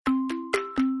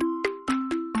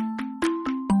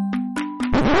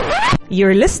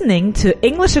You're listening to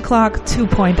English O'Clock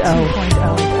 2.0.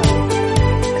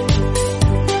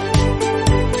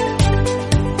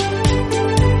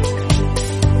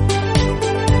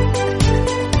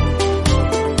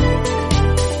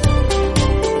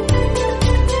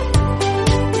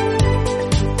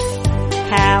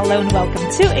 Hello and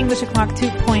welcome to English O'Clock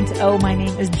 2.0. My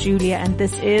name is Julia and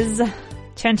this is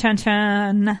Chan Chan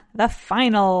Chan,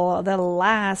 the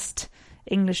last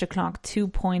English O'Clock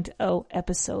 2.0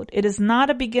 episode. It is not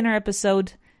a beginner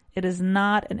episode. It is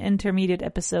not an intermediate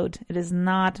episode. It is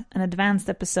not an advanced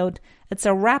episode. It's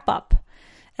a wrap-up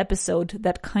episode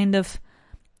that kind of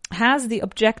has the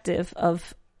objective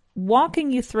of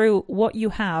walking you through what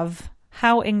you have,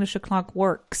 how English O'Clock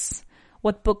works,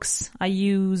 what books I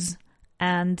use,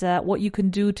 and what you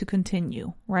can do to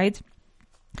continue, right?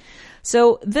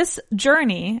 So this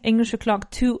journey, English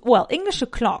O'Clock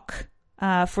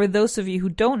for those of you who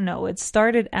don't know, it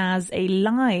started as a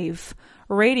live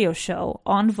radio show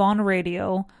on Von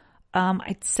Radio,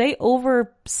 I'd say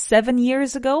over 7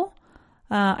 years ago.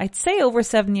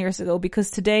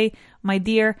 Because today my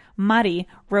dear Mari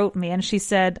wrote me and she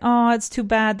said, oh, it's too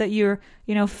bad that you're,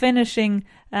 finishing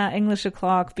English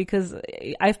O'Clock because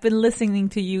I've been listening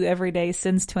to you every day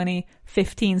since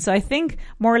 2015. So I think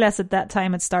more or less at that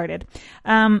time it started.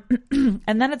 And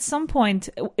then at some point,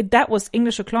 that was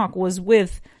English O'Clock was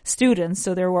with students.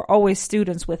 So there were always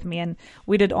students with me and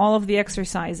we did all of the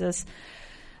exercises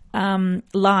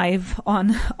live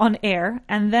on air,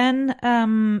 and then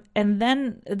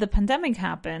the pandemic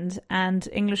happened and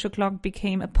English O'Clock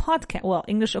became a podcast. Well,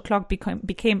 English O'Clock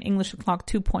became English O'Clock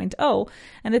 2.0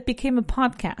 and it became a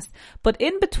podcast. But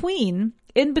in between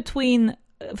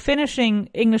finishing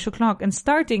English O'Clock and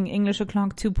starting English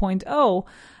O'Clock 2.0,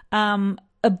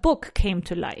 a book came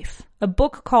to life. A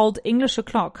book called English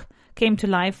O'Clock came to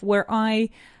life where I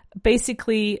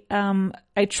basically,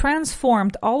 I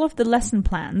transformed all of the lesson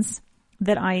plans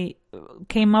that I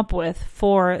came up with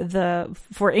for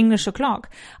English O'Clock.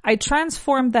 I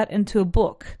transformed that into a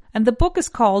book. And the book is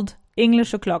called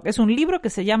English O'Clock. Es un libro que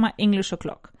se llama English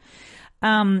O'Clock.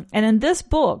 And in this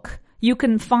book, you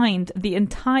can find the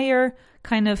entire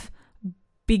kind of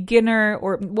beginner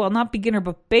not beginner,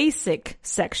 but basic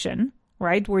section,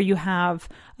 right? Where you have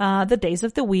the days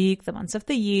of the week, the months of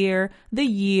the year, the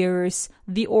years,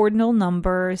 the ordinal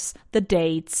numbers, the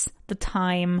dates, the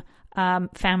time,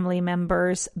 family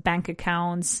members, bank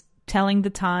accounts, telling the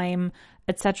time,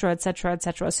 etc., etc.,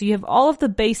 etc. So you have all of the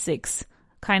basics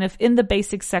kind of in the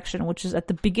basics section, which is at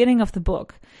the beginning of the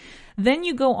book. Then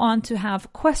you go on to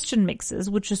have question mixes,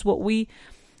 which is what we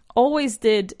always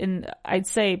did in, I'd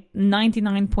say,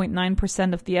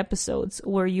 99.9% of the episodes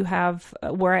where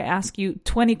I ask you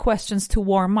 20 questions to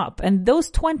warm up. And those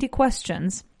 20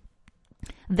 questions,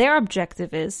 their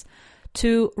objective is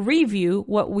to review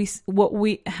what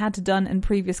we had done in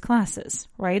previous classes,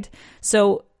 right?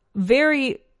 So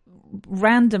very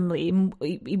randomly,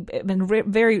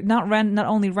 not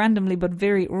only randomly, but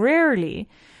very rarely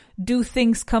do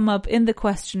things come up in the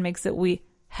question mix that we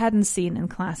hadn't seen in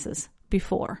classes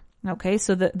before. Okay,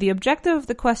 so the objective of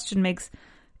the question mix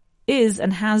is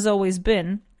and has always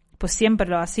been, pues siempre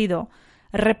lo ha sido,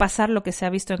 repasar lo que se ha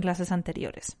visto en clases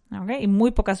anteriores. Okay, y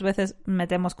muy pocas veces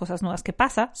metemos cosas nuevas. Que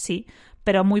pasa, sí,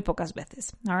 pero muy pocas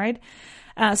veces. All right,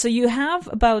 so you have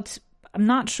about, I'm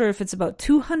not sure if it's about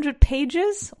 200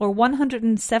 pages or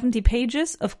 170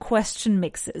 pages of question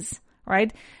mixes,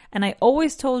 right? And I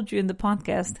always told you in the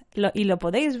podcast, y lo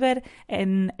podéis ver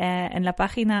en la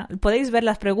página, podéis ver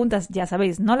las preguntas, ya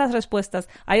sabéis, no las respuestas.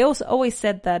 I also always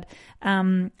said that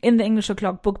in the English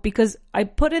O'Clock book because I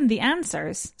put in the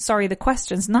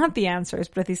questions, not the answers,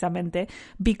 precisamente,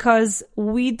 because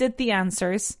we did the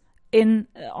answers on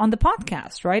the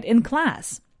podcast, right, in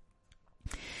class.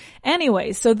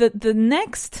 Anyway, so the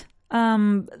next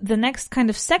kind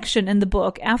of section in the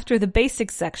book after the basic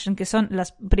section, que son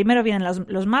primero vienen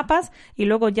los mapas y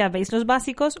luego ya veis los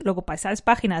básicos, luego pasáis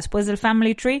página después del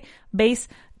family tree, veis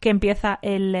que empieza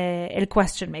el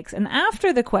question mix. And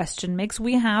after the question mix,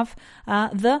 we have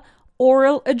the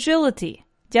oral agility.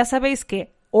 Ya sabéis que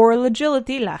oral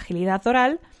agility, la agilidad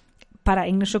oral, para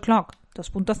English O'Clock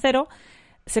 2.0,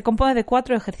 se compone de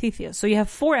 4 ejercicios. So you have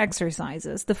 4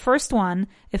 exercises. The first one,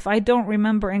 if I don't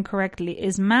remember incorrectly,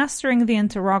 is mastering the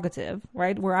interrogative,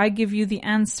 right? Where I give you the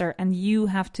answer and you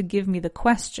have to give me the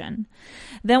question.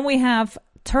 Then we have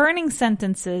turning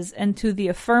sentences into the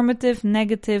affirmative,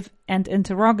 negative, and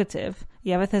interrogative.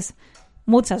 Y a veces,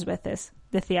 muchas veces,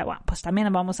 decía, bueno, pues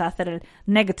también vamos a hacer el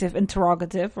negative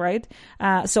interrogative, right?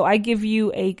 So I give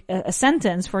you a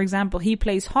sentence, for example, he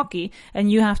plays hockey,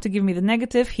 and you have to give me the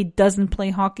negative, he doesn't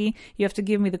play hockey. You have to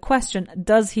give me the question,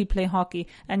 does he play hockey?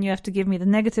 And you have to give me the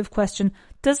negative question,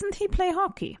 doesn't he play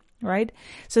hockey? Right?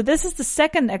 So this is the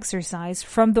second exercise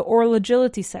from the oral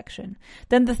agility section.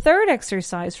 Then the third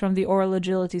exercise from the oral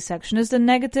agility section is the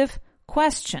negative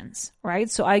questions, right?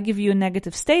 So I give you a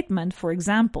negative statement, for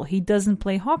example, he doesn't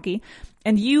play hockey,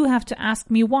 and you have to ask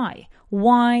me why.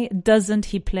 Why doesn't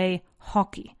he play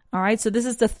hockey? All right, so this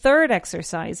is the third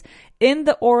exercise in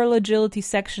the oral agility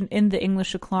section in the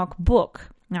English O'Clock book.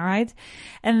 All right,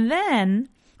 and then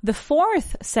the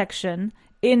fourth section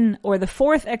the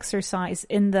fourth exercise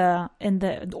in the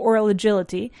oral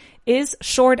agility is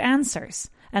short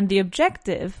answers. And the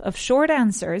objective of short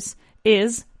answers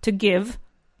is to give,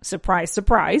 surprise,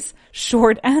 surprise,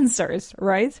 short answers,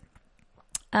 right?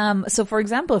 So for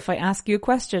example, if I ask you a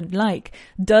question like,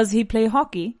 does he play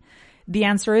hockey? The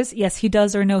answer is yes, he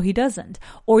does, or no, he doesn't.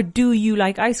 Or do you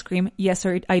like ice cream? Yes,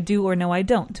 or I do, or no, I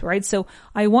don't, right? So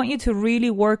I want you to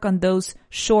really work on those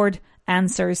short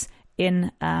answers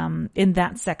in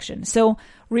that section. So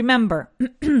remember,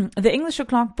 the English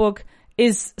O'Clock book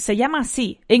se llama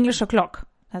así, English O'Clock.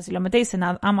 O sea, si lo metéis en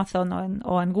Amazon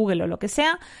o en Google o lo que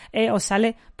sea, os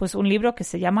sale pues un libro que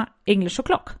se llama English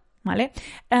O'Clock. ¿Vale?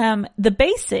 The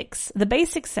basics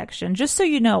section, just so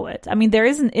you know it, I mean, there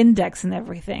is an index and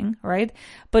everything, right?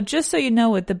 But just so you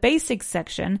know it, the basics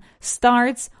section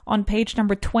starts on page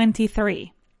number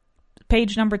 23.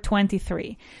 Page number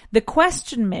 23. The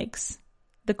question mix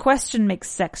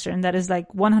section, that is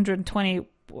like 120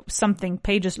 something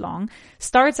pages long,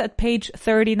 starts at page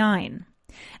 39.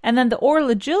 And then the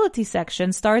oral agility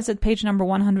section starts at page number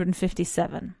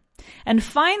 157. And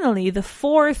finally, the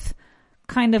fourth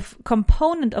kind of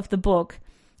component of the book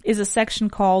is a section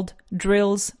called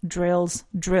drills, drills,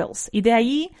 drills. Y de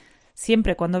ahí,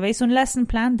 siempre cuando veis un lesson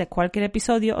plan de cualquier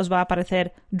episodio, os va a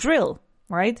aparecer drill,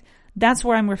 right? That's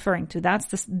where I'm referring to.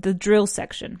 That's the drill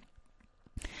section.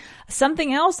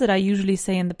 Something else that I usually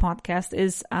say in the podcast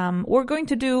is we're going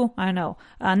to do, I don't know,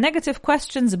 negative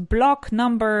questions, block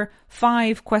number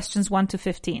 5, questions 1 to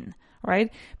 15, right?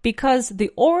 Because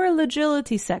the oral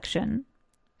agility section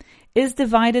is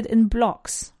divided in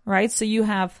blocks, right? So you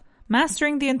have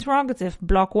mastering the interrogative,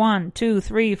 block 1, 2,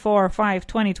 3, 4, 5,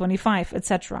 20, 25,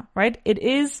 etc., right? It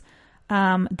is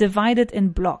divided in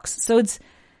blocks. So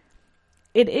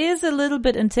it is a little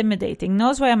bit intimidating. No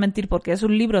os voy a mentir porque es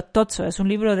un libro tocho, es un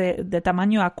libro de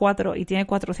tamaño A4 y tiene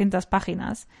 400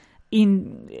 páginas.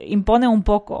 Impone un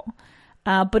poco.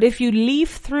 But if you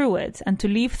leaf through it, and to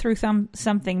leaf through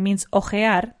something means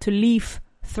ojear, to leaf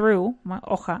through,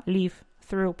 hoja, leaf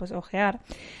through, pues ojear,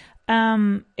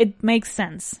 it makes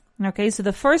sense. Okay, so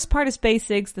the first part is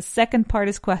basics, the second part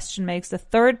is question makes, the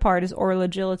third part is oral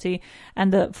agility,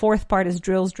 and the fourth part is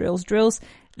drills, drills, drills.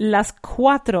 Las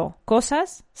 4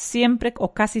 cosas siempre o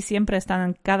casi siempre están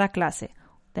en cada clase.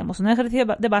 Tenemos un ejercicio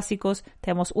de básicos,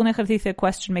 tenemos un ejercicio de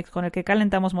question mix con el que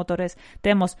calentamos motores,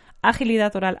 tenemos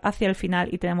agilidad oral hacia el final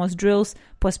y tenemos drills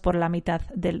pues por la mitad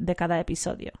de cada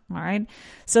episodio. All right?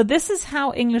 So this is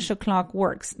how English O'Clock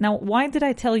works. Now, why did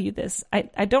I tell you this?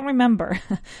 I don't remember,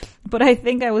 but I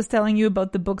think I was telling you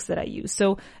about the books that I use.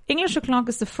 So English O'Clock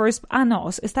is the first... no,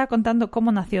 os estaba contando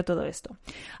cómo nació todo esto.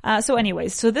 So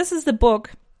anyways, so this is the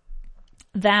book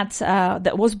that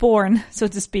was born, so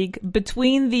to speak,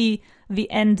 between the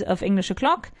end of English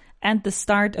O'Clock and the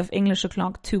start of English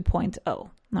O'Clock 2.0. All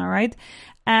right.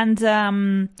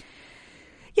 And,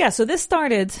 so this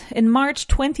started in March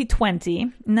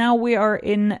 2020. Now we are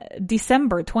in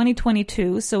December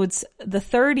 2022. So it's the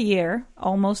third year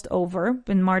almost over.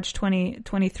 In March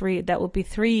 2023, that will be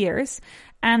 3 years.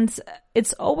 And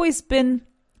it's always been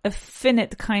a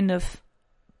finite kind of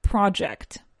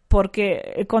project.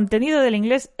 Porque el contenido del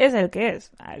inglés es el que es,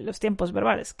 los tiempos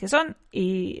verbales que son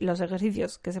y los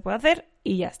ejercicios que se puede hacer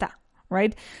y ya está,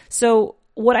 right? So,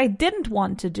 what I didn't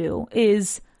want to do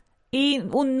is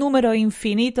un número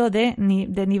infinito de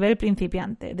nivel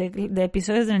principiante, de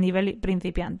episodios de nivel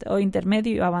principiante o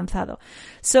intermedio y avanzado.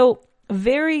 So,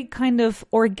 very kind of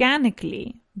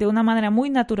organically, de una manera muy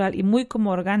natural y muy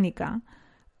como orgánica,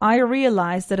 I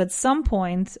realized that at some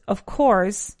point, of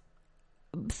course,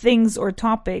 things or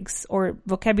topics or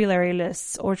vocabulary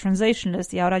lists or translation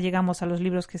lists, y ahora llegamos a los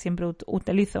libros que siempre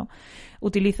utilizo,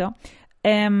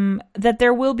 that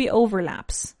there will be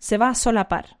overlaps. Se va a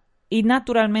solapar. Y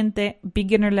naturalmente,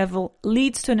 beginner level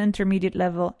leads to an intermediate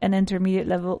level, and intermediate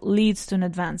level leads to an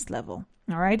advanced level.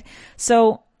 All right?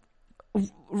 So,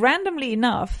 randomly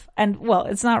enough, and well,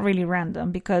 it's not really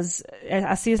random because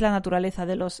así es la naturaleza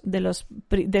de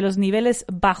los niveles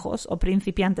bajos o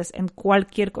principiantes en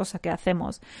cualquier cosa que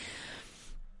hacemos.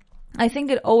 I think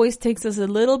it always takes us a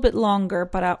little bit longer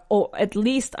or at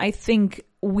least I think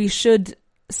we should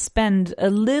spend a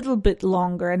little bit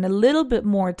longer and a little bit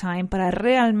more time para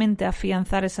realmente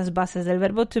afianzar esas bases del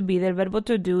verbo to be, del verbo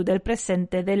to do, del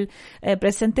presente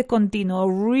presente continuo,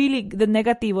 really, de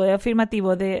negativo, de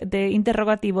afirmativo, de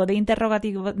interrogativo,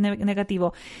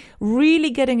 negativo,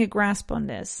 really getting a grasp on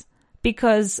this.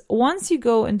 Because once you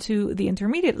go into the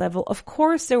intermediate level, of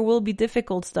course there will be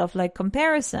difficult stuff like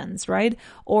comparisons, right?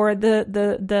 Or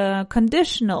the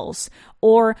conditionals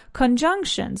or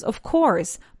conjunctions, of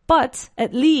course. But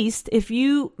at least if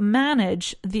you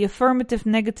manage the affirmative,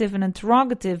 negative, and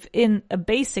interrogative in a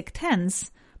basic tense,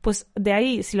 pues de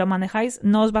ahí, si lo manejáis,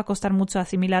 no os va a costar mucho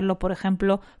asimilarlo, por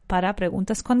ejemplo, para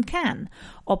preguntas con can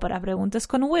o para preguntas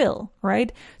con will,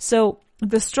 right? So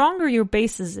the stronger your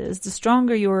basis is, the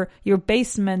stronger your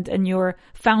basement and your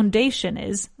foundation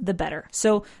is, the better.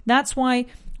 So that's why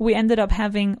we ended up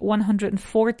having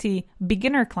 140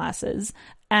 beginner classes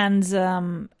and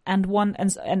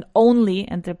only,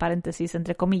 entre paréntesis,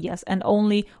 entre comillas, and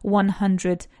only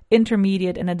 100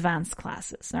 intermediate and advanced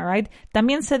classes, all right?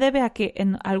 También se debe a que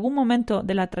en algún momento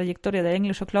de la trayectoria del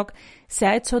English O'Clock se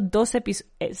ha hecho dos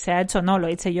episodios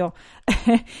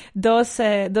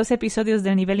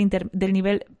del nivel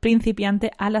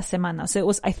principiante a la semana. So it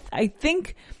was, I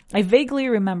think, I vaguely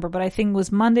remember, but I think it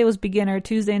was Monday was beginner,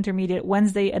 Tuesday intermediate,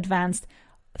 Wednesday advanced,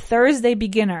 Thursday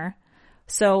beginner.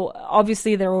 So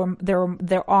obviously there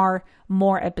are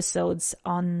more episodes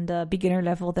on the beginner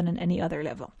level than in any other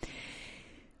level.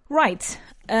 Right.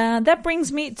 That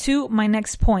brings me to my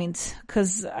next point,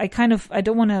 because I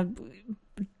don't want to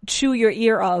chew your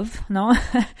ear of, no?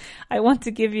 I want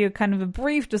to give you kind of a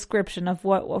brief description of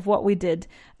what we did.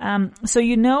 So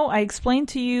I explained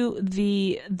to you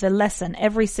the lesson,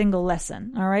 every single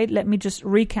lesson, all right? Let me just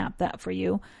recap that for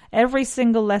you. Every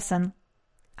single lesson,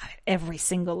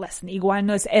 igual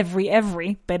no es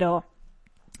every, pero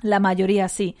la mayoría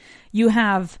sí. You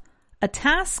have a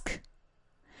task,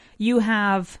 you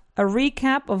have a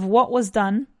recap of what was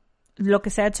done, lo que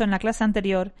se ha hecho en la clase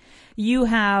anterior, you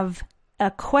have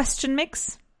a question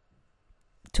mix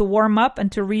to warm up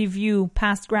and to review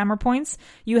past grammar points,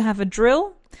 you have a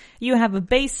drill, you have a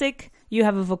basic, you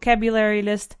have a vocabulary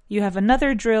list, you have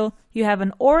another drill, you have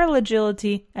an oral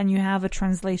agility, and you have a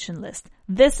translation list.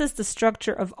 This is the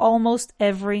structure of almost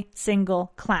every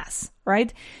single class,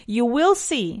 right? You will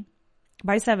see,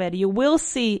 vais a ver, you will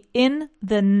see in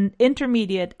the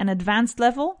intermediate and advanced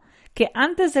level que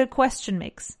antes del question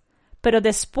mix, pero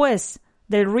después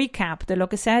del recap de lo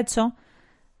que se ha hecho,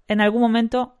 en algún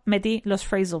momento metí los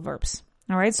phrasal verbs.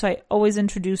 All right, so I always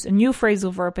introduce a new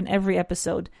phrasal verb in every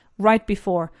episode right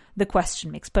before the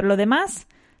question mix. Pero lo demás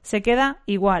se queda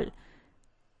igual.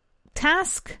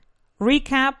 Task,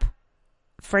 recap,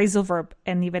 phrasal verb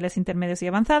en niveles intermedios y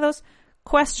avanzados,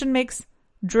 question mix,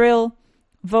 drill,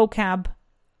 basic,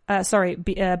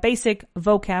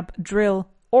 vocab, drill,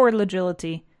 oral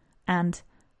agility, and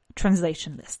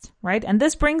translation list, right? And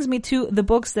this brings me to the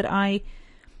books that I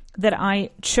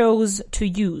chose to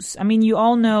use. I mean, you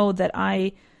all know that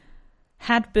I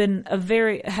had been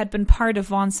part of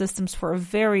Vaughan Systems for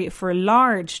a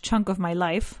large chunk of my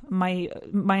life, my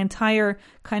entire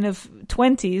kind of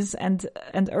 20s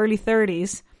and early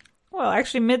 30s. Well,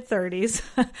 actually mid 30s,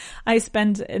 I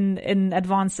spent in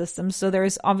Advanced Systems. So there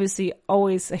is obviously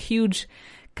always a huge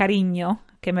cariño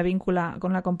que me vincula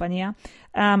con la compañía.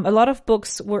 A lot of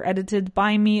books were edited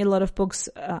by me. A lot of books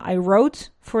I wrote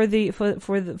for the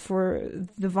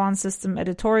Vaughan System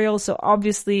editorial. So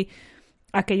obviously,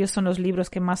 aquellos son los libros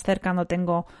que más cercano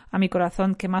tengo a mi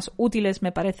corazón, que más útiles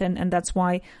me parecen, and that's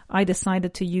why I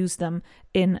decided to use them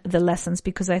in the lessons,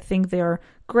 because I think they are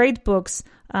great books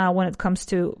when it comes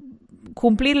to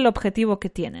cumplir el objetivo que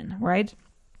tienen, right?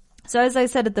 So as I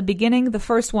said at the beginning, the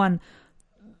first one,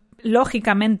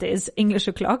 lógicamente, is English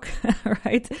O'Clock,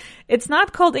 right? It's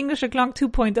not called English O'Clock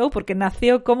 2.0 porque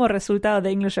nació como resultado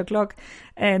de English O'Clock,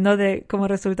 no como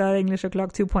resultado de English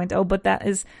O'Clock 2.0, but that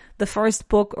is the first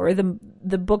book, or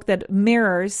the book that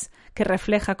mirrors, que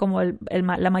refleja como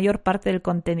la mayor parte del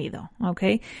contenido,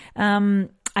 okay?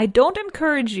 I don't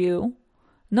encourage you,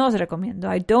 no os recomiendo,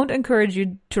 I don't encourage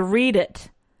you to read it.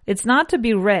 It's not to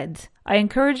be read. I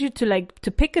encourage you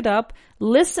to pick it up,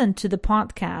 listen to the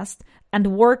podcast, and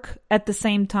work at the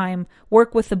same time,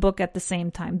 work with the book at the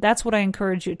same time. That's what I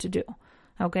encourage you to do,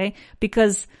 okay?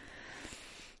 Because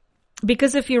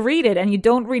Because if you read it and you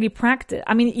don't really practice,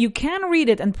 I mean, you can read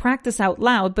it and practice out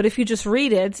loud, but if you just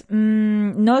read it,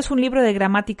 no es un libro de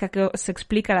gramática que os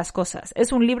explica las cosas.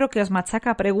 Es un libro que os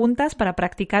machaca preguntas para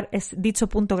practicar dicho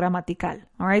punto gramatical.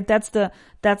 All right, that's the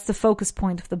focus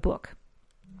point of the book.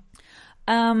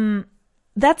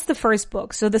 That's the first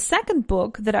book. So the second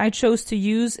book that I chose to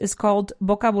use is called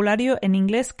Vocabulario en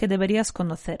Inglés que deberías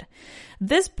conocer.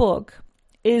 This book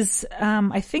is,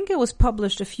 I think it was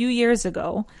published a few years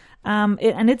ago.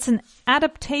 And it's an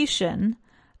adaptation,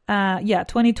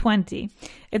 2020.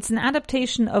 It's an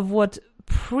adaptation of what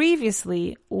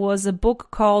previously was a book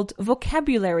called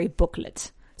Vocabulary Booklet.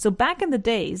 So back in the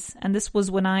days, and this was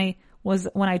when I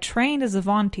trained as a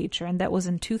Vaughan teacher, and that was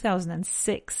in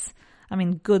 2006. I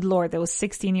mean, good Lord, that was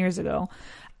 16 years ago.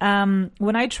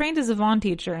 When I trained as a Vaughan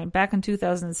teacher back in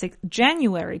 2006,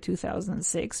 January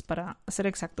 2006, para ser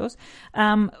exactos,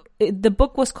 the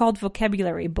book was called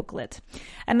Vocabulary Booklet.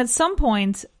 And at some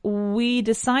point, we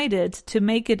decided to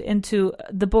make it into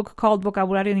the book called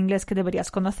Vocabulario en Inglés que deberías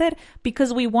conocer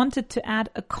because we wanted to add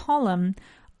a column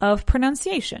of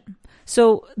pronunciation.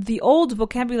 So the old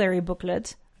vocabulary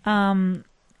booklet,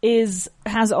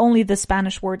 has only the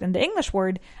Spanish word and the English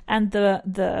word, and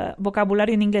the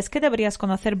Vocabulario en Inglés que deberías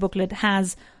conocer booklet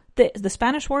has the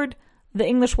Spanish word, the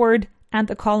English word, and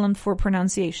a column for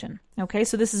pronunciation. Okay,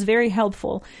 so this is very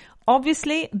helpful.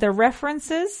 Obviously, the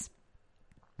references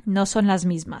no son las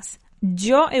mismas.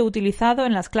 Yo he utilizado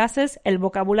en las clases el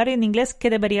vocabulario en inglés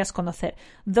que deberías conocer.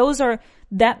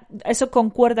 Eso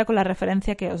concuerda con la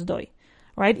referencia que os doy.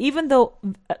 Right? Even though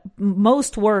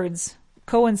most words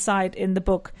coincide in the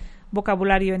book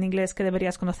Vocabulario en Inglés que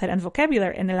deberías conocer and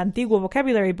vocabulary in el antiguo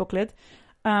vocabulary booklet,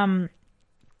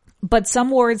 but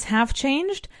some words have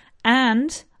changed,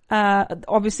 and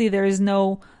obviously there is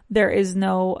no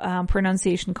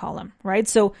pronunciation column, right?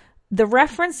 So the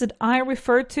reference that I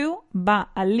refer to va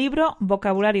al libro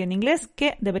Vocabulario en Inglés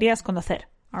que deberías conocer.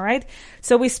 All right.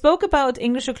 So we spoke about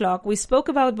English O'Clock. We spoke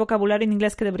about Vocabulario en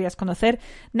Inglés que deberías conocer.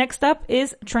 Next up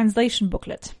is translation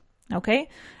booklet. Okay.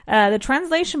 The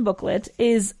translation booklet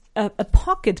is a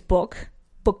pocket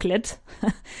booklet,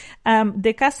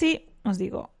 de casi, os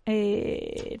digo,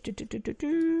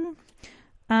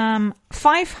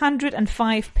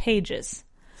 505 pages.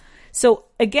 So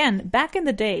again, back in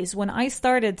the days when I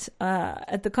started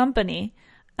at the company,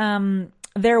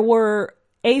 there were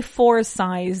A4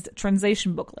 sized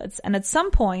translation booklets, and at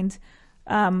some point,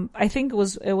 I think it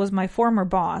was my former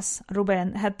boss,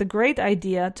 Ruben, had the great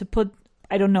idea to put,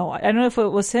 I don't know if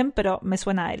it was him, pero me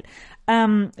suena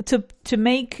él, to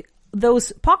make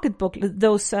those pocket booklets,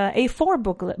 those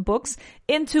A4 books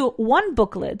into one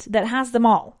booklet that has them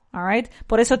all. All right.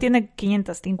 Por eso tiene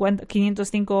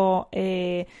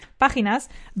 505 páginas,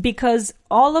 because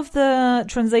all of the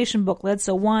translation booklets,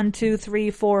 so 1, 2,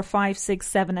 3, 4, 5, 6,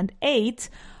 7, and 8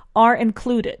 are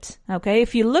included. Okay.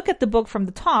 If you look at the book from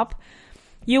the top,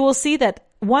 you will see that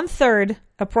 1/3,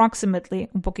 approximately,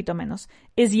 un poquito menos,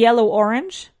 is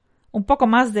yellow-orange. Un poco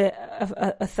más de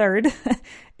a third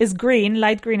is green,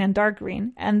 light green and dark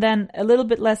green. And then a little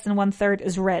bit less than 1/3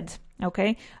 is red.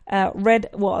 Okay. Red,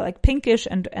 well, like pinkish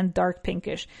and dark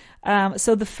pinkish.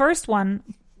 So the first one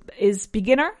is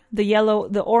beginner.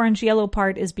 The orange yellow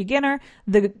part is beginner.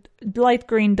 The light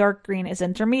green, dark green is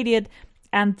intermediate.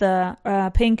 And the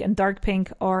pink and dark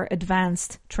pink are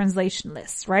advanced translation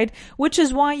lists, right? Which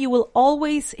is why you will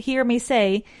always hear me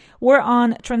say, we're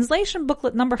on translation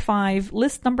booklet number 5,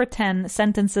 list number 10,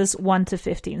 sentences 1 to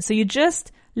 15. So you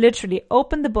just literally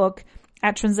open the book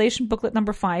at translation booklet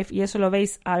number 5, y eso lo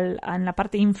veis en la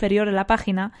parte inferior de la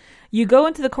página. You go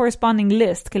into the corresponding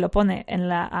list, que lo pone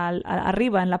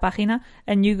arriba en la página,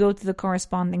 and you go to the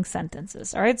corresponding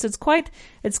sentences. All right? So it's quite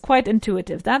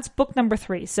intuitive. That's book number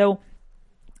 3. So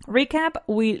recap,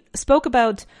 we spoke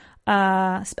about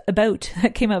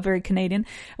came out very Canadian.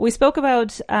 We spoke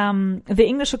about the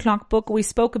English O'Clock book. We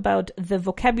spoke about the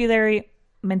vocabulary,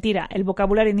 el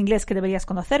vocabulario en inglés que deberías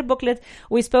conocer booklet.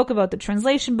 We spoke about the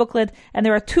translation booklet, and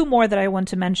there are 2 more that I want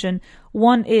to mention.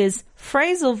 One is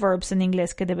phrasal verbs en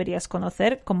inglés que deberías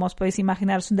conocer. Como os podéis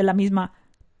imaginar, son de la misma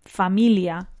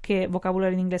familia que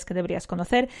vocabulario en inglés que deberías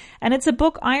conocer. And it's a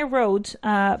book I wrote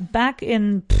back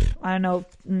in,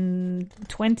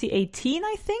 2018,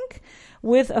 I think,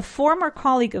 with a former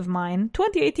colleague of mine.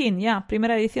 2018, yeah,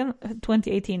 primera edición,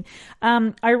 2018.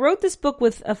 I wrote this book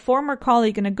with a former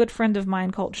colleague and a good friend of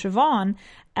mine called Siobhan,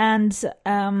 and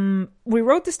we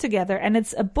wrote this together, and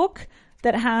it's a book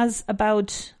that has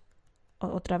about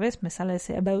Otra vez me sale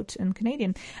ese about in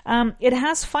Canadian. It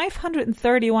has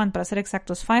 531, para ser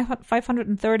exactos,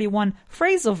 531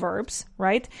 phrasal verbs,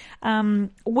 right?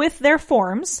 With their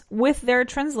forms, with their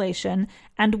translation,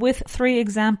 and with 3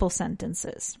 example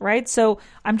sentences, right? So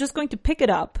I'm just going to pick it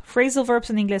up, phrasal verbs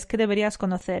in inglés que deberías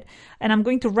conocer, and I'm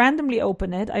going to randomly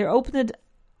open it. I open it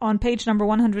on page number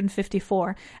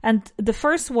 154, and the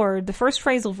first word, the first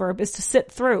phrasal verb is to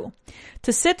sit through.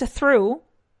 To sit through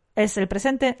es el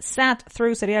presente, sat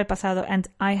through sería el pasado, and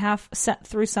I have sat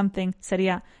through something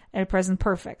sería el present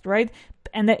perfect, right?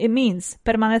 And it means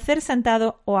permanecer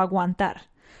sentado o aguantar.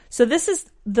 So this is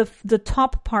the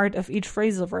top part of each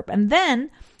phrasal verb. And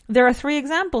then there are 3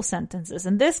 example sentences.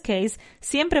 In this case,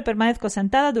 siempre permanezco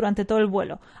sentada durante todo el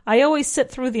vuelo. I always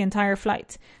sit through the entire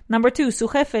flight. Number 2, su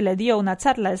jefe le dio una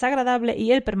charla desagradable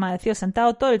y él permaneció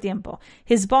sentado todo el tiempo.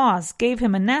 His boss gave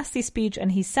him a nasty speech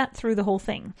and he sat through the whole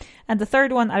thing. And the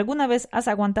third one, ¿alguna vez has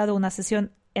aguantado una sesión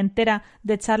entera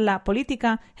de charla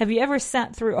política? Have you ever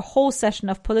sat through a whole session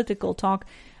of political talk?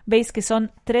 Veis que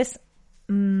son 3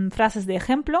 frases de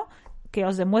ejemplo que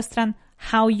os demuestran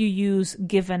how you use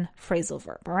given phrasal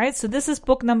verb. All right. So this is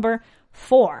book number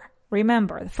 4.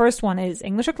 Remember, the first one is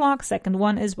English O'Clock. Second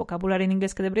one is Vocabulario en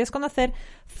inglés que deberías conocer.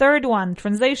 Third one,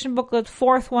 translation booklet.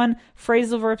 Fourth one,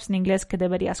 phrasal verbs en inglés que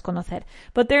deberías conocer.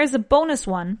 But there is a bonus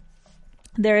one.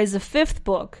 There is a 5th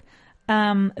book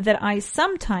that I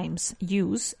sometimes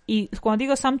use. Y cuando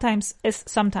digo sometimes, es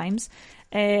sometimes.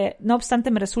 No obstante,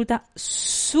 me resulta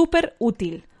súper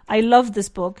útil. I love this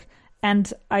book.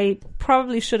 And I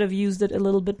probably should have used it a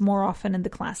little bit more often in the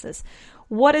classes.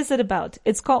 What is it about?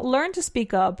 It's called Learn to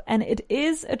Speak Up, and it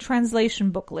is a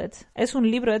translation booklet. Es un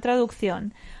libro de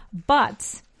traducción,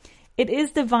 but it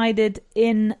is divided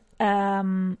in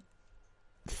 30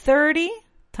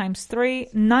 times 3,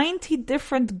 90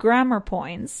 different grammar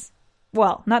points.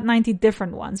 Well, not 90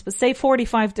 different ones, but say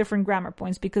 45 different grammar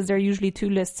points, because there are usually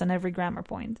 2 lists on every grammar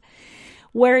point,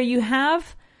 where you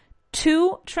have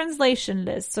 2 translation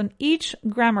lists on each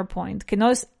grammar point, que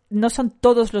no son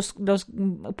todos los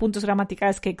puntos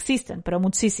gramaticales que existen, pero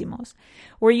muchísimos,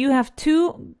 where you have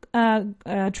 2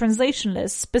 translation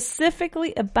lists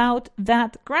specifically about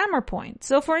that grammar point.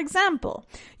 So, for example,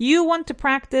 you want to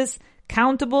practice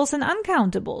countables and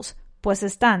uncountables. Pues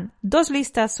están 2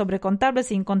 listas sobre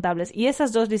contables e incontables, y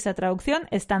esas 2 listas de traducción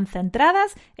están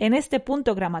centradas en este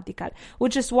punto gramatical,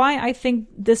 which is why I think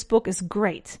this book is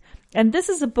great. And this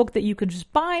is a book that you can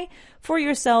just buy for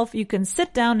yourself. You can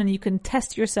sit down and you can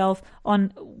test yourself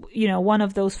on, one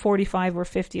of those 45 or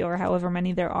 50 or however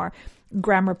many there are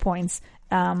grammar points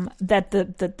that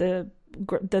the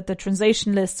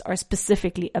translation lists are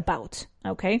specifically about.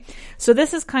 Okay, so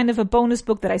this is kind of a bonus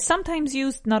book that I sometimes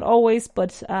use, not always,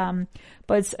 but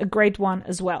it's a great one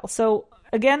as well. So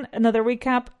again, another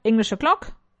recap: English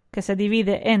O'Clock, que se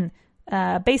divide en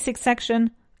basic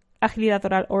section, agilidad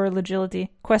oral, oral agility,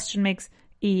 question mix,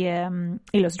 y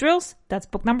los drills. That's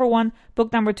book number 1.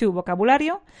 Book number 2,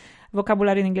 vocabulario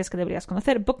en inglés que deberías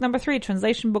conocer. Book number 3,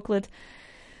 translation booklet.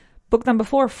 Book number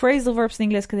 4, phrasal verbs en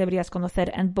inglés que deberías conocer.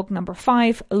 And book number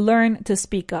 5, learn to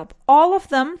speak up. All of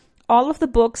the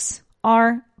books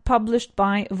are published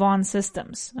by Vaughan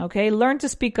Systems. Okay, Learn to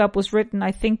Speak Up was written,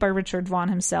 I think, by Richard Vaughan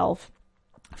himself.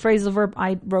 Phrasal verb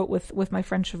I wrote with my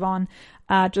friend Siobhan.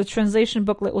 The translation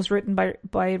booklet was written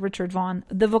by Richard Vaughan.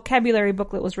 The vocabulary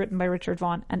booklet was written by Richard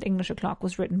Vaughan, and English O'Clock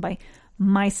was written by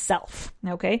myself.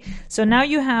 Okay, so now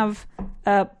you have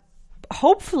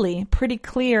hopefully pretty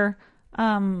clear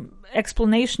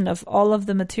explanation of all of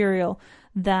the material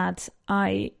that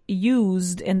I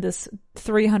used in this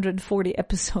 340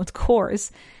 episode course.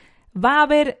 Va a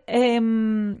haber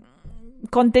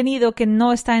contenido que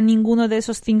no está en ninguno de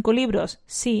esos 5 libros.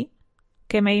 Sí,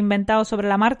 que me he inventado sobre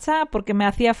la marcha porque me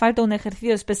hacía falta un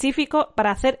ejercicio específico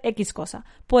para hacer X cosa.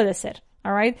 Puede ser.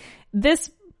 All right? This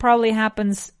probably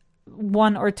happens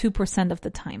 1 or 2% of the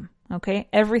time. Okay?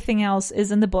 Everything else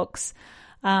is in the books.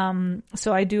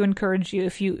 So I do encourage you,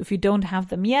 if you don't have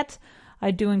them yet,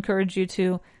 I do encourage you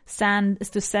to send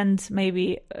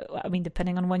maybe,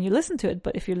 depending on when you listen to it,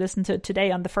 but if you listen to it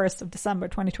today on the 1st of December,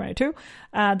 2022,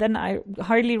 then I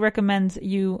highly recommend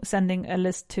you sending a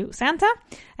list to Santa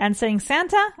and saying,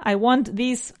 Santa, I want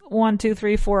these 1, 2,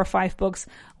 3, 4, or 5 books,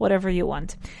 whatever you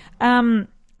want.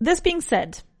 This being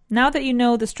said, now that you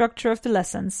know the structure of the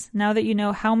lessons, now that you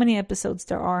know how many episodes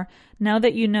there are, now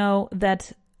that you know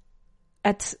that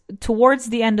towards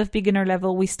the end of beginner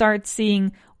level, we start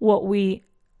seeing what we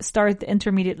start the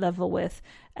intermediate level with.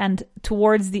 And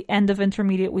towards the end of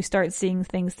intermediate, we start seeing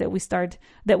things that we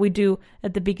do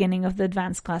at the beginning of the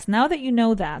advanced class. Now that you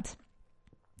know that,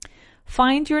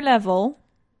 find your level,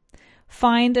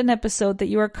 find an episode that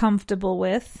you are comfortable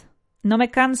with. No me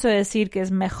canso de decir que es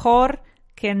mejor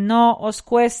que no os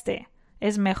cueste.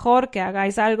 Es mejor que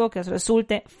hagáis algo que os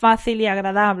resulte fácil y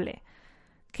agradable.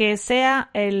 Que sea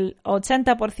el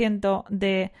 80%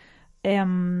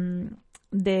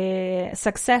 de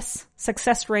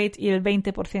success rate y el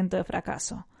 20% de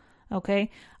fracaso. Okay?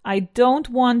 I don't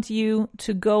want you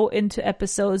to go into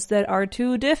episodes that are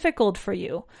too difficult for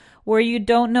you, where you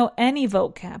don't know any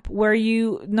vocab, where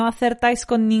you no acertáis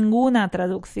con ninguna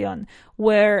traducción,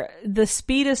 where the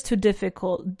speed is too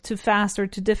difficult, too fast or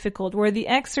too difficult, where the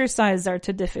exercises are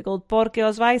too difficult, porque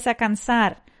os vais a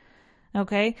cansar.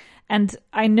 Okay? And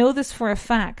I know this for a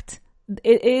fact.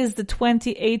 It is the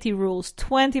 20-80 rules,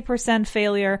 20%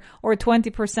 failure or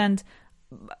 20%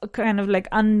 kind of like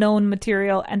unknown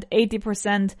material and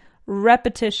 80%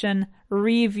 repetition,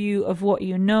 review of what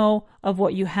you know, of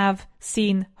what you have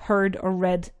seen, heard, or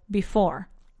read before.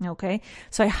 Okay?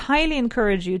 So I highly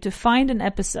encourage you to find an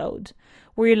episode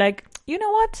where you're like, you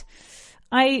know what?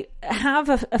 I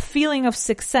have a feeling of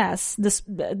success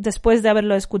después de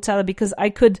haberlo escuchado because I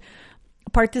could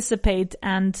participate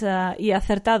and y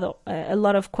acertado a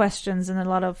lot of questions and a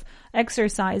lot of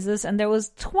exercises, and there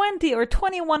was 20 or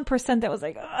 21% that was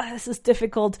like, oh, this is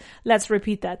difficult, let's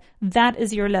repeat that. That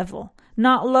is your level.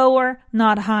 Not lower,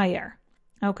 not higher.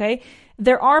 Okay?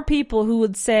 There are people who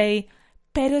would say,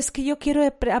 pero es que yo quiero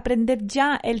aprender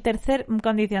ya el tercer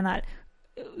condicional.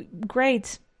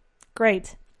 Great.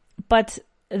 But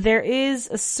there is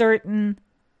a certain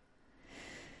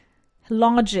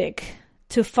logic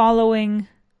to following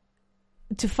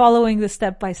the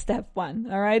step-by-step one,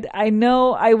 all right? I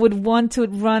know I would want to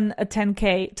run a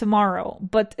 10K tomorrow,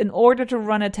 but in order to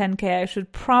run a 10K, I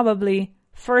should probably,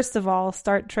 first of all,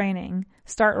 start training,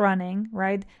 start running,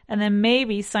 right? And then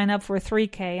maybe sign up for a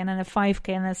 3K and then a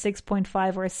 5K and then a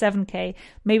 6.5 or a 7K,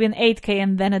 maybe an 8K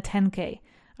and then a 10K.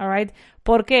 All right.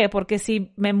 ¿Por qué? Porque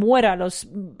si me muero a los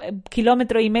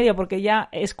kilómetro y medio porque ya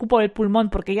escupo el pulmón,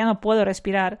 porque ya no puedo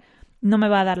respirar, no me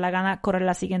va a dar la gana correr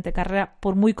la siguiente carrera,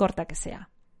 por muy corta que sea.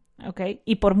 Okay?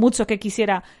 Y por mucho que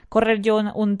quisiera correr yo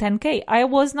un 10K, I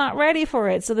was not ready for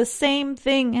it. So the same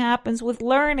thing happens with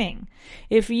learning.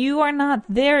 If you are not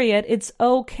there yet, it's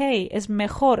okay. Es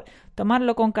mejor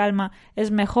tomarlo con calma. Es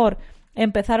mejor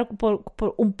empezar por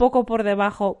un poco por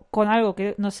debajo con algo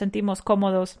que nos sentimos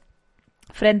cómodos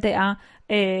frente a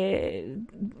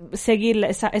seguir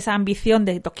esa ambición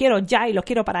de lo quiero ya y lo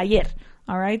quiero para ayer.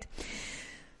 All right?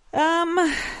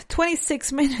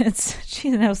 26 minutes.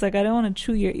 Jeez, and I was like, I don't want to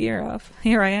chew your ear off.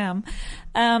 Here I am.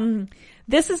 I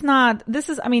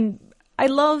mean, I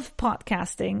love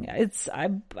podcasting.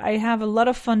 I have a lot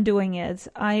of fun doing it.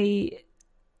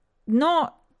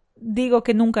 No digo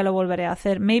que nunca lo volveré a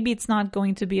hacer. Maybe it's not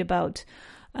going to be about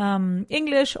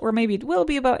English, or maybe it will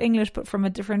be about English, but from a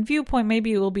different viewpoint.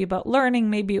 Maybe it will be about learning.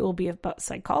 Maybe it will be about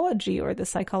psychology or the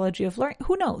psychology of learning.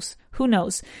 Who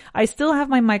knows? I still have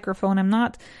my microphone. I'm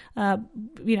not, I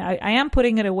am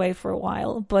putting it away for a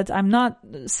while, but I'm not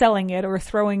selling it or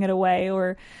throwing it away,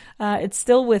 or it's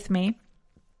still with me.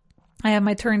 I have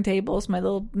my turntables, my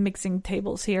little mixing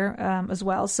tables here as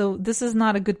well. So this is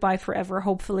not a goodbye forever,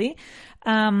 hopefully.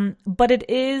 But it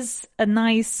is a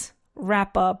nice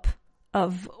wrap up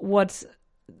of what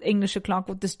English O'Clock,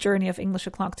 what this journey of English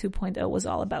O'Clock 2.0 was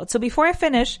all about. So before I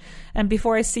finish, and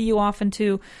before I see you off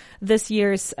into this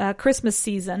year's Christmas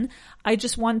season, I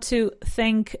just want to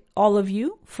thank all of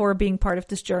you for being part of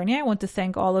this journey. I want to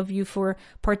thank all of you for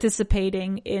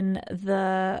participating in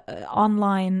the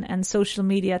online and social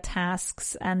media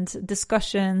tasks and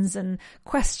discussions and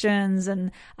questions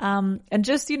and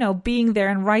just, being there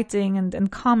and writing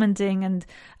and commenting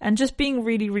and just being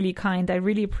really, really kind. I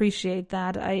really appreciate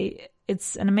that.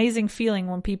 It's an amazing feeling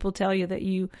when people tell you that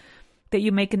you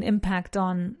make an impact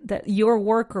on, that your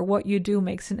work or what you do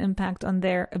makes an impact on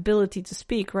their ability to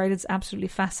speak, right? It's absolutely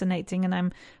fascinating. And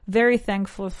I'm very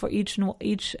thankful for each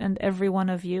and every one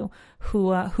of you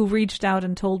who reached out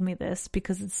and told me this,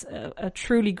 because it's a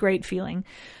truly great feeling.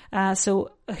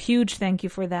 So a huge thank you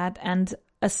for that. And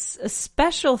a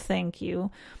special thank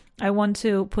you I want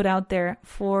to put out there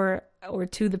to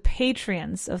the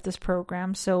Patreons of this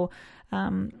program. So,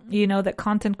 that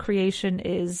content creation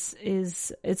it's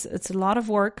a lot of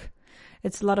work.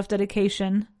 It's a lot of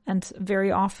dedication. And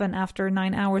very often after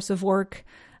 9 hours of work,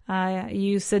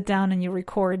 you sit down and you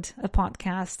record a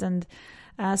podcast. And,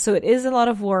 so it is a lot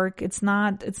of work. It's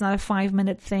not a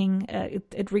 5-minute thing.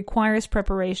 It requires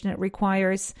preparation. It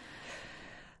requires,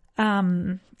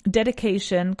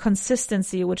 dedication,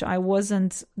 consistency, which I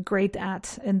wasn't great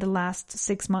at in the last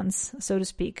 6 months, so to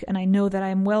speak. And I know that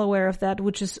I'm well aware of that,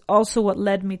 which is also what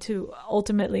led me to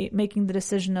ultimately making the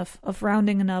decision of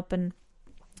rounding it up and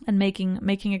and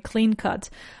making a clean cut.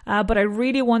 But I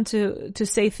really want to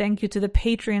say thank you to the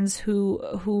patrons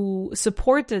who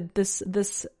supported this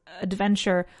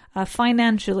adventure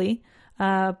financially.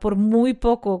 Por muy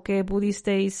poco que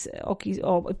pudisteis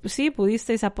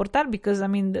pudisteis aportar, because I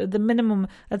mean the minimum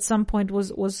at some point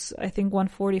was I think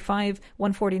 145,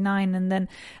 149, and then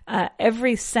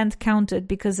every cent counted,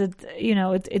 because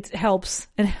it helps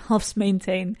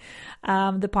maintain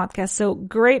the podcast. So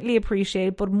greatly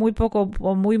appreciate. Por muy poco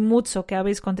o muy mucho que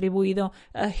habéis contribuido,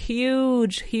 a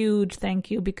huge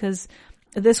thank you, because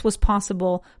this was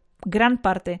possible gran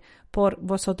parte por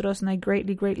vosotros, and I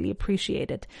greatly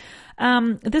appreciate it.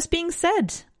 This being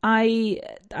said,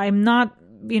 I'm not,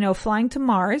 flying to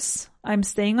Mars. I'm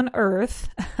staying on Earth.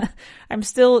 I'm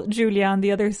still Julia on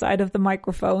the other side of the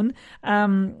microphone.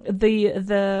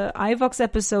 The iVox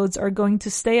episodes are going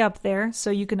to stay up there, so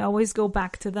you can always go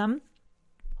back to them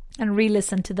and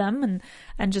re-listen to them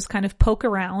and just kind of poke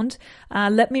around.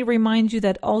 Let me remind you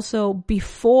that also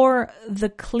before the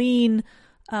clean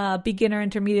beginner,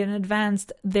 intermediate, and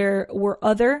advanced, there were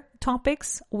other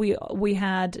topics. We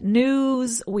had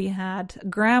news, we had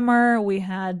grammar, we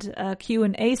had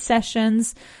Q&A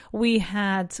sessions, we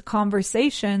had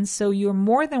conversations. So you're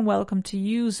more than welcome to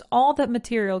use all that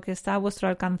material que está a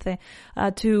vuestro alcance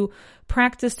to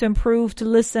practice, to improve, to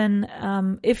listen.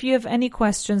 If you have any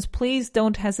questions, please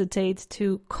don't hesitate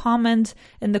to comment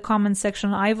in the comment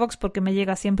section on iVox, porque me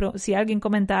llega siempre, si alguien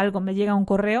comenta algo, me llega un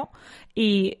correo,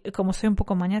 y como soy un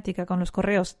poco maniática con los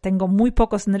correos, tengo muy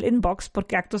pocos en el inbox,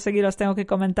 porque acto seguido los tengo que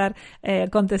comentar,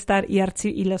 contestar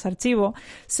y los archivo.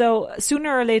 So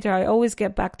sooner or later, I always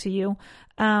get back to you.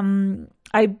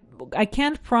 I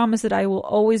can't promise that I will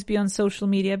always be on social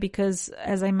media, because,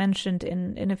 as I mentioned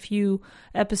in a few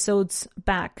episodes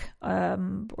back,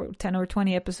 or 10 or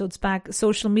 20 episodes back,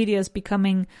 social media is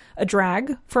becoming a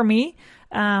drag for me.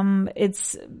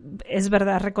 Es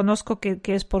verdad, reconozco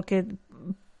que es porque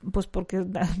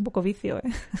un poco vicio,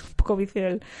 un poco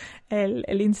vicio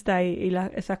el Insta y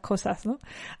esas cosas, ¿no?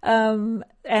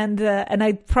 And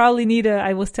I probably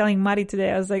I was telling Mari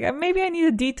today, I was like, maybe I need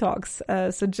a detox.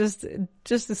 So just a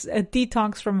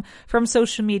detox from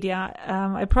social media.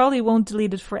 I probably won't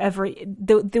delete it forever.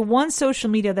 The one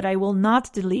social media that I will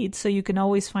not delete, so you can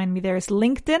always find me there, is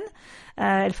LinkedIn.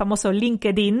 El famoso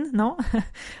LinkedIn, ¿no?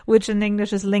 Which in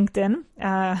English is LinkedIn.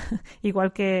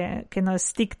 Igual que no es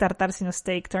stick tartar, sino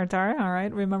steak tartar. All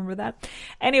right, remember that.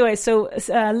 Anyway, so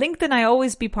LinkedIn I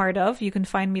always be part of. You can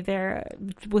find me there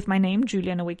with my name,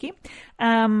 Julia Nowicki.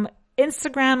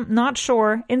 Instagram, not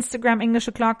sure. Instagram English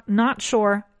O'Clock, not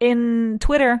sure. In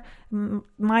Twitter,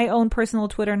 my own personal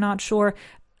Twitter, not sure.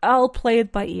 I'll play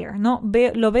it by ear, ¿no?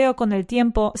 Lo veo con el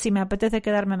tiempo. Si me apetece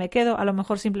quedarme, me quedo. A lo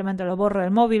mejor simplemente lo borro del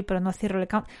móvil, pero no cierro el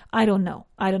account. I don't know.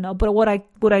 But what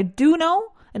I do know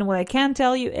and what I can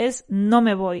tell you is no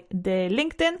me voy de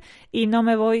LinkedIn y no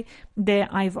me voy de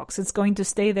iVox. It's going to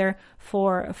stay there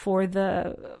for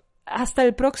hasta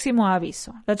el próximo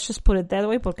aviso. Let's just put it that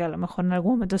way, porque a lo mejor en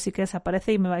algún momento sí que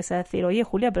desaparece y me vais a decir, oye,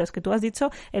 Julia, pero es que tú has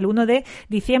dicho el 1 de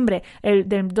diciembre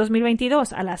del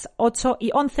 2022 a las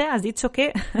 8:11, has dicho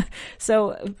que...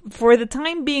 So, for the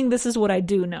time being, this is what I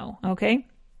do know, okay?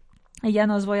 Y ya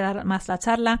no os voy a dar más la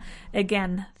charla.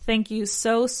 Again, thank you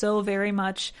so very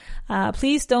much.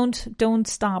 Please don't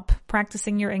stop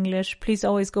practicing your English. Please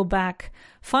always go back.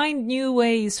 Find new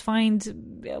ways.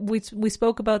 We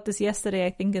spoke about this yesterday, I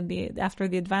think, after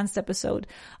the advanced episode.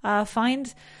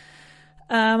 Find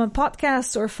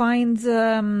podcasts, or find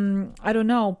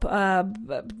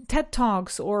TED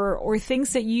Talks or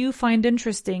things that you find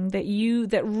interesting,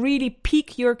 that really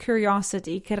pique your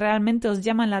curiosity, que realmente os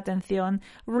llaman la atención.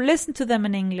 Listen to them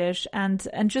in English and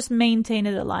just maintain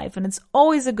it alive. And it's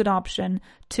always a good option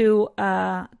to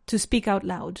speak out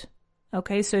loud.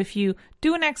 Okay, so if you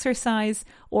do an exercise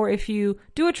or if you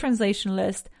do a translation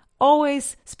list,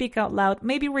 always speak out loud.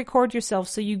 Maybe record yourself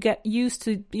so you get used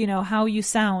to, how you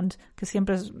sound, que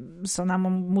siempre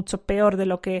sonamos mucho peor de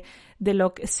lo que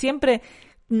siempre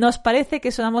nos parece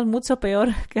que sonamos mucho peor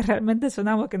que realmente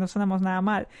sonamos, que no sonamos nada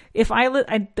mal. If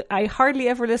I hardly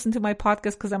ever listen to my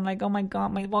podcast because I'm like, oh my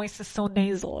God, my voice is so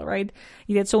nasal, right?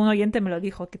 Y de hecho un oyente me lo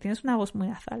dijo, que tienes una voz muy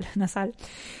nasal.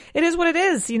 It is what it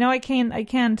is, I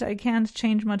can't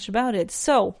change much about it.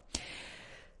 So,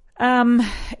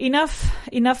 enough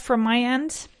from my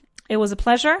end. It was a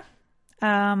pleasure.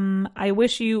 I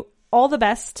wish you all the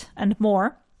best and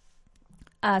more.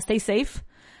 Stay safe.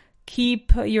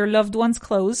 Keep your loved ones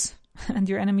close and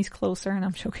your enemies closer. And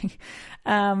I'm joking.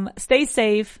 Stay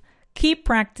safe. Keep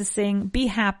practicing, be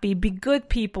happy, be good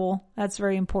people. That's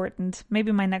very important.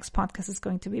 Maybe my next podcast is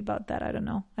going to be about that. I don't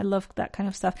know. I love that kind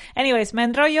of stuff. Anyways, me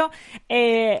enrollo.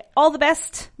 All the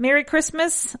best. Merry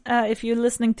Christmas. If you're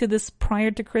listening to this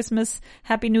prior to Christmas.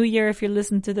 Happy New Year if you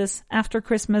listen to this after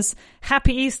Christmas.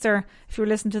 Happy Easter if you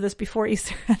listen to this before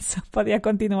Easter. Eso podía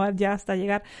continuar ya hasta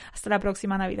llegar hasta la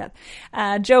próxima Navidad.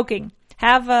 Joking.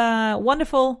 Have a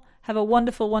wonderful,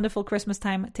 wonderful Christmas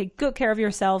time. Take good care of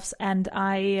yourselves, and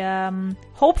I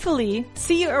hopefully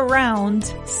see you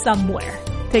around somewhere.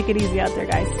 Take it easy out there,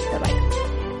 guys. Bye-bye.